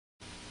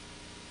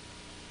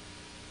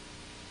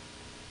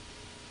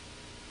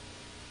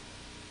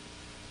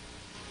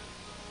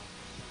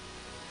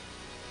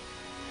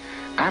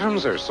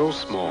Atoms are so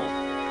small,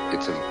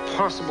 it's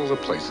impossible to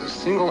place a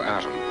single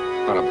atom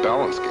on a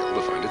balance scale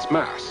to find its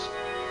mass.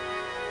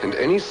 And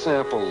any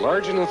sample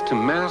large enough to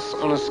mass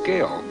on a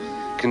scale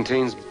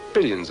contains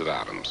billions of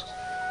atoms,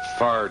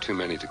 far too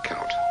many to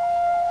count.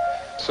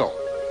 So,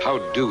 how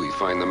do we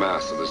find the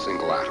mass of a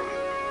single atom?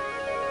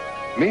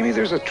 Maybe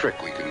there's a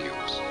trick we can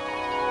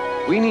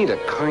use. We need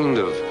a kind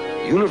of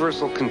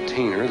universal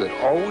container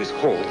that always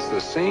holds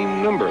the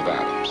same number of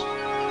atoms,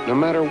 no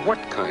matter what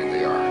kind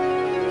they are.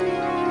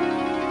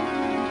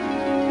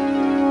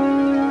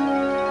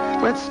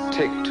 Let's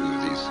take two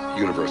of these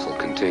universal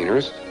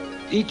containers,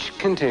 each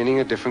containing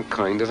a different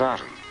kind of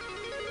atom.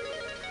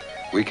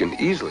 We can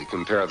easily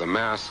compare the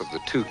mass of the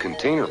two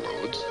container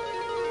loads.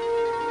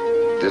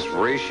 This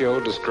ratio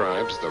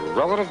describes the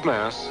relative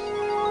mass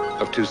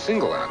of two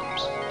single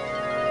atoms.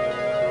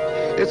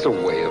 It's a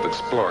way of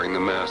exploring the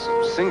mass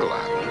of single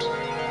atoms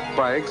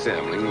by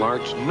examining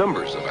large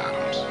numbers of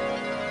atoms.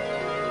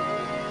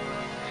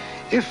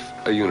 If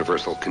a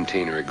universal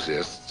container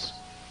exists,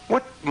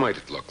 what might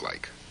it look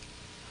like?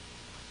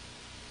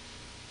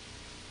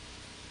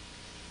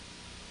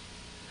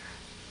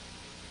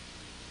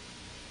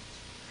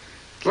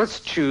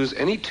 Let's choose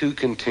any two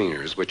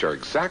containers which are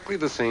exactly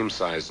the same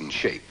size and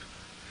shape.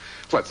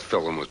 Let's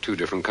fill them with two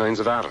different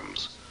kinds of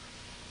atoms.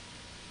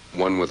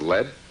 One with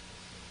lead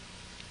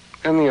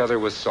and the other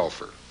with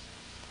sulfur.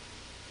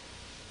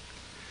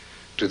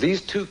 Do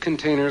these two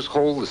containers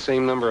hold the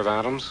same number of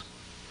atoms?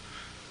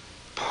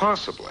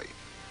 Possibly.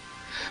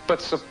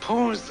 But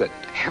suppose that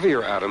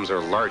heavier atoms are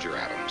larger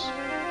atoms,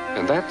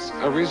 and that's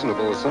a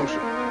reasonable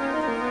assumption.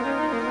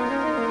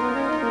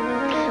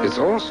 It's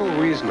also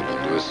reasonable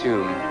to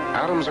assume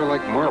atoms are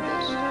like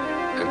marbles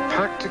and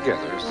packed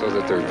together so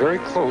that they're very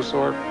close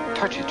or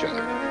touch each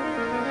other.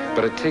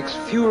 But it takes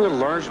fewer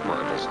large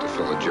marbles to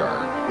fill a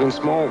jar than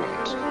small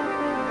ones.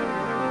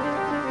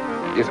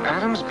 If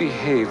atoms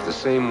behave the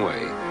same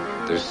way,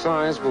 their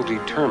size will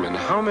determine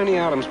how many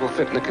atoms will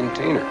fit in a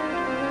container.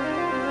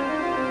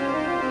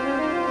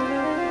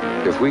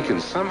 If we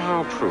can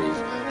somehow prove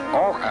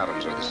all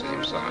atoms are the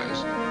same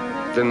size,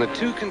 then the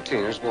two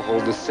containers will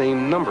hold the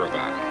same number of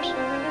atoms,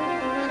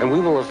 and we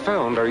will have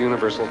found our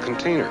universal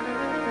container.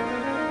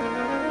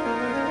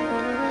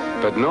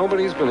 But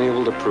nobody's been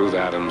able to prove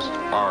atoms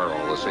are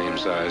all the same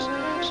size,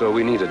 so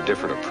we need a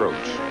different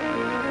approach.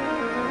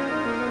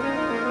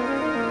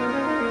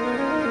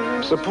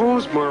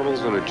 Suppose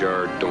marbles in a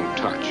jar don't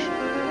touch,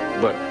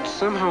 but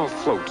somehow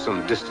float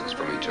some distance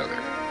from each other.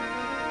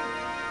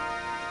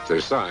 Their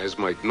size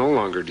might no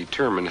longer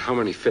determine how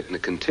many fit in a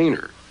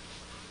container.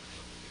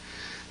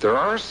 There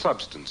are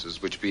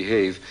substances which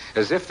behave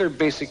as if their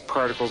basic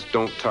particles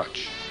don't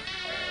touch.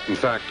 In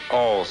fact,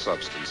 all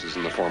substance is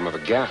in the form of a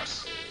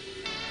gas.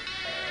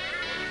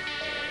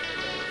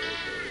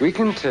 We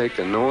can take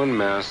a known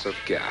mass of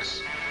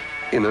gas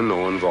in a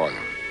known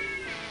volume.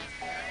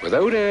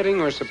 Without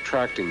adding or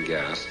subtracting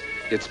gas,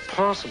 it's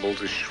possible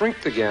to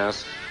shrink the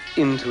gas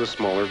into a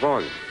smaller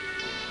volume.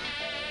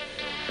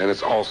 And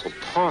it's also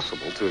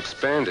possible to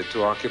expand it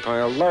to occupy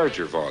a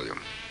larger volume.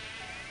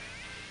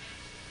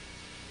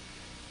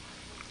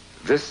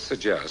 This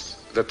suggests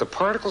that the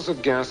particles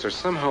of gas are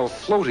somehow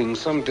floating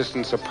some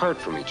distance apart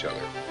from each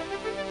other.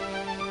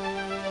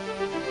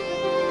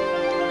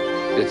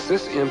 It's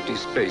this empty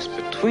space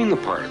between the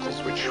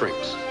particles which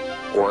shrinks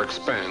or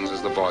expands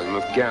as the volume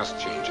of gas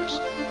changes.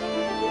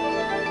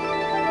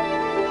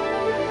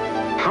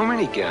 How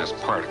many gas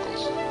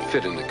particles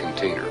fit in a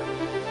container?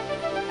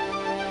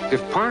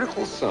 If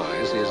particle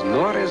size is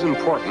not as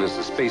important as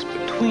the space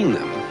between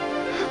them,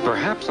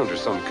 perhaps under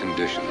some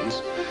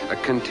conditions, a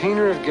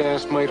container of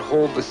gas might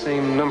hold the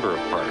same number of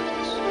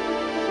particles.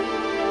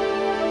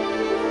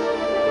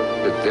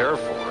 It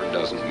therefore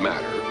doesn't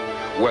matter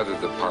whether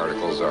the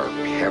particles are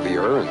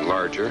heavier and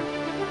larger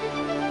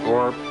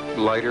or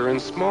lighter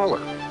and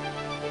smaller.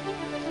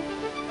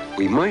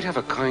 We might have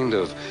a kind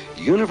of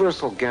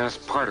universal gas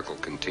particle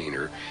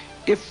container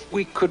if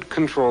we could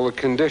control the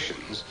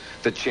conditions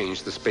that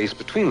change the space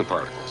between the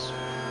particles.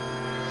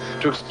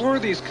 To explore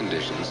these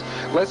conditions,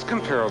 let's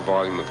compare a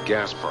volume of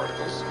gas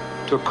particles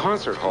to a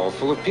concert hall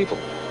full of people.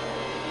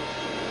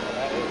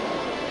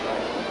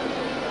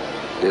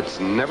 It's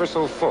never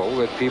so full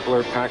that people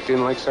are packed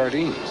in like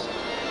sardines.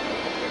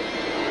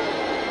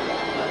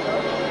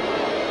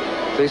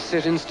 They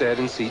sit instead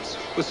in seats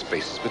with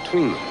spaces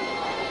between them.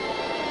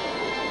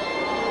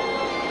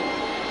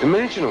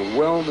 Imagine a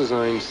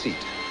well-designed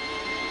seat,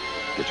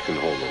 which can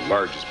hold the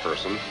largest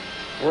person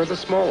or the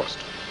smallest.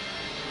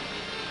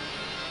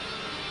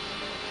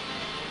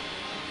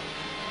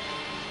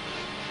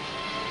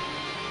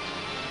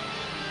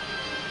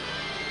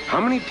 How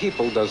many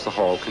people does the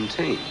hall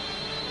contain?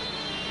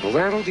 Well,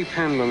 that'll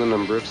depend on the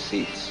number of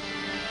seats.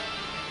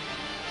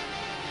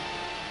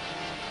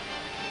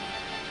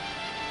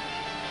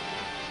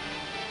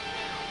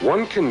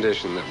 One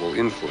condition that will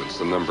influence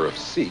the number of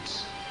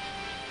seats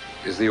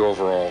is the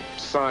overall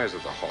size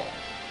of the hall,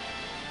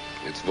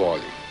 its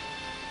volume.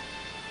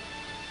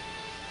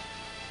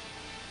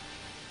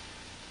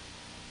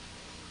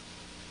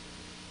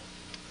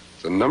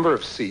 The number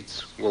of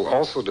seats will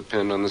also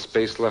depend on the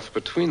space left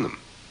between them.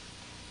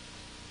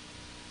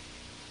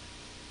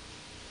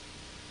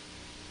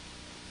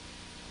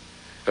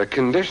 A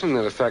condition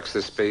that affects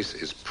this space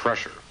is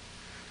pressure,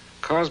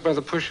 caused by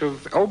the push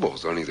of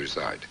elbows on either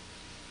side.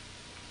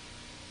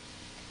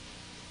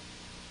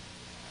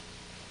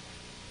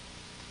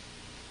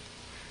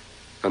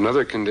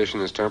 Another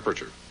condition is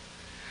temperature.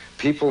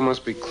 People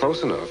must be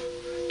close enough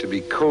to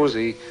be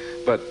cozy,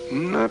 but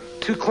not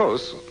too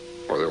close,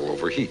 or they'll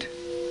overheat.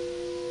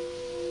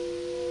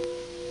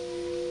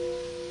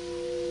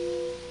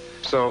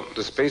 So,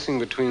 the spacing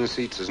between the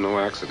seats is no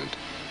accident.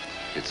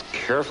 It's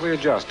carefully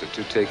adjusted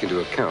to take into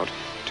account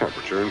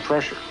temperature and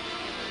pressure.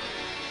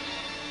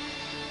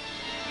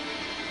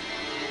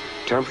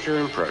 Temperature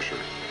and pressure,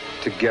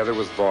 together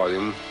with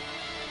volume,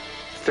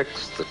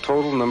 fix the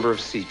total number of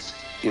seats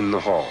in the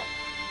hall.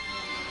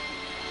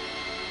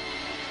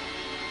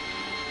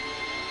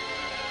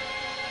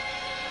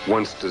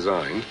 Once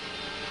designed,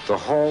 the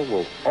hall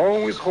will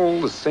always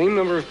hold the same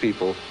number of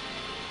people,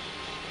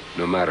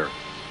 no matter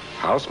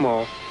how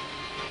small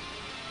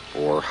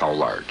or how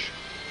large.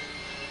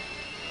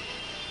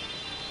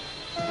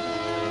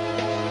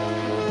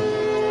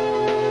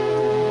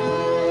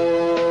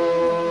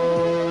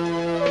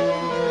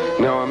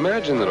 Now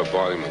imagine that a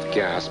volume of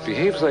gas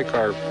behaves like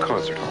our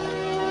concert hall.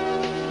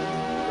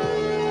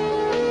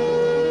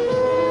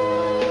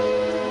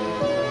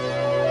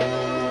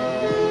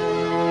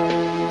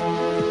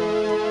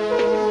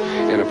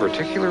 In a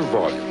particular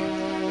volume,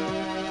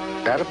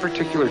 at a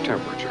particular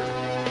temperature,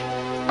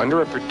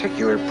 under a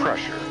particular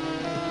pressure,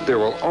 there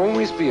will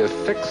always be a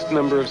fixed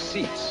number of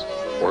seats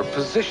or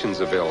positions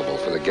available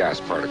for the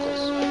gas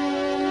particles.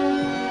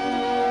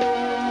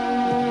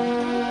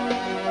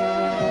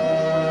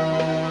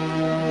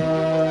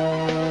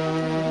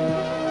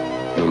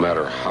 No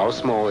matter how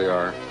small they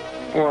are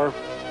or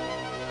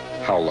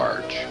how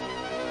large.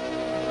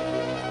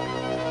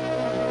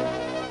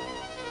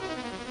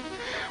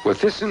 With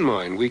this in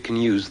mind, we can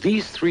use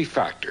these three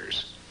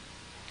factors,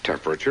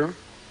 temperature,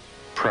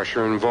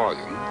 pressure, and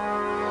volume,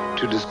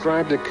 to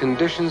describe the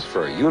conditions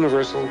for a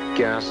universal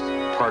gas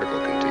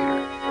particle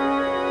container.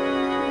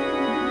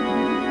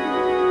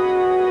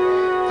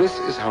 This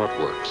is how it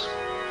works.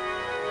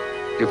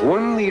 If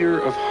 1 liter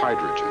of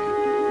hydrogen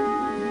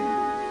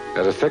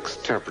at a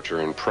fixed temperature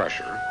and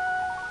pressure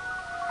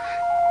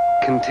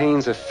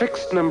contains a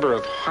fixed number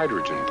of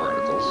hydrogen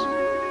particles,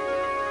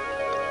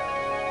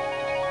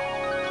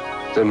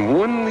 then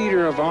 1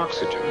 liter of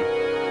oxygen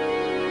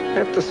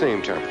at the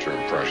same temperature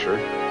and pressure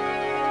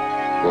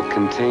will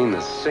contain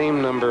the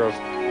same number of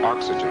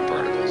oxygen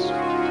particles.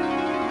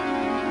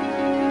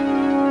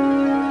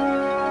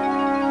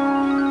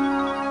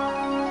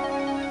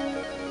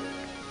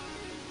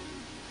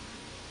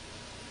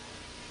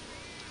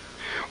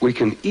 We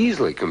can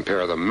easily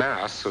compare the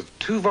mass of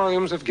 2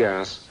 volumes of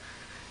gas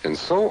and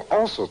so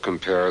also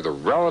compare the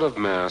relative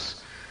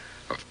mass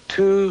of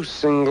 2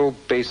 single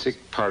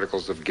basic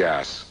particles of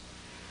gas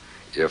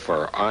if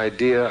our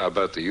idea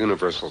about the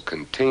universal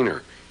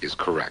container is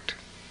correct.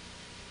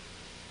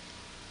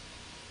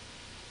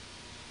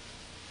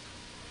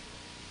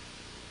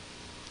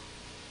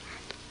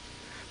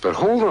 But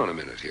hold on a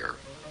minute here.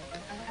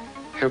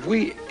 Have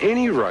we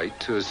any right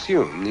to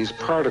assume these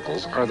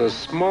particles are the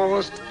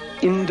smallest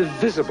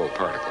indivisible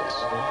particles,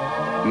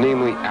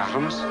 namely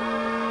atoms?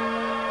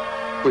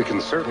 We can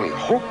certainly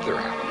hope they're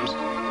atoms,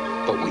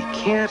 but we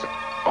can't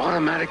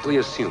automatically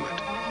assume it.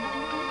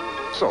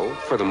 So,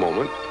 for the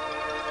moment,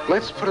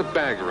 let's put a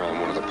bag around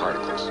one of the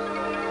particles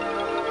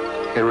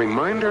and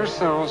remind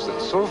ourselves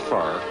that so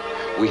far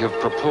we have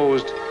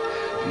proposed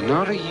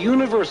not a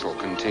universal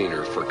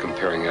container for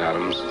comparing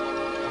atoms,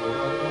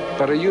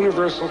 but a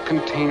universal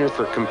container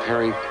for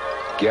comparing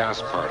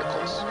gas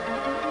particles.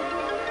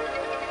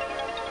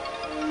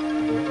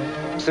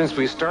 Since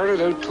we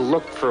started out to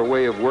look for a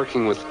way of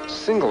working with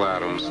single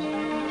atoms,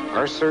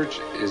 our search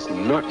is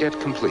not yet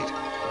complete.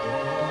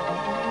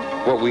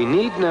 What we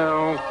need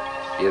now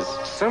is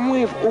some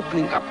way of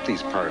opening up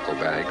these particle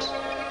bags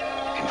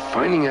and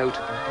finding out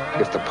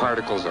if the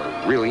particles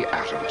are really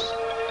atoms.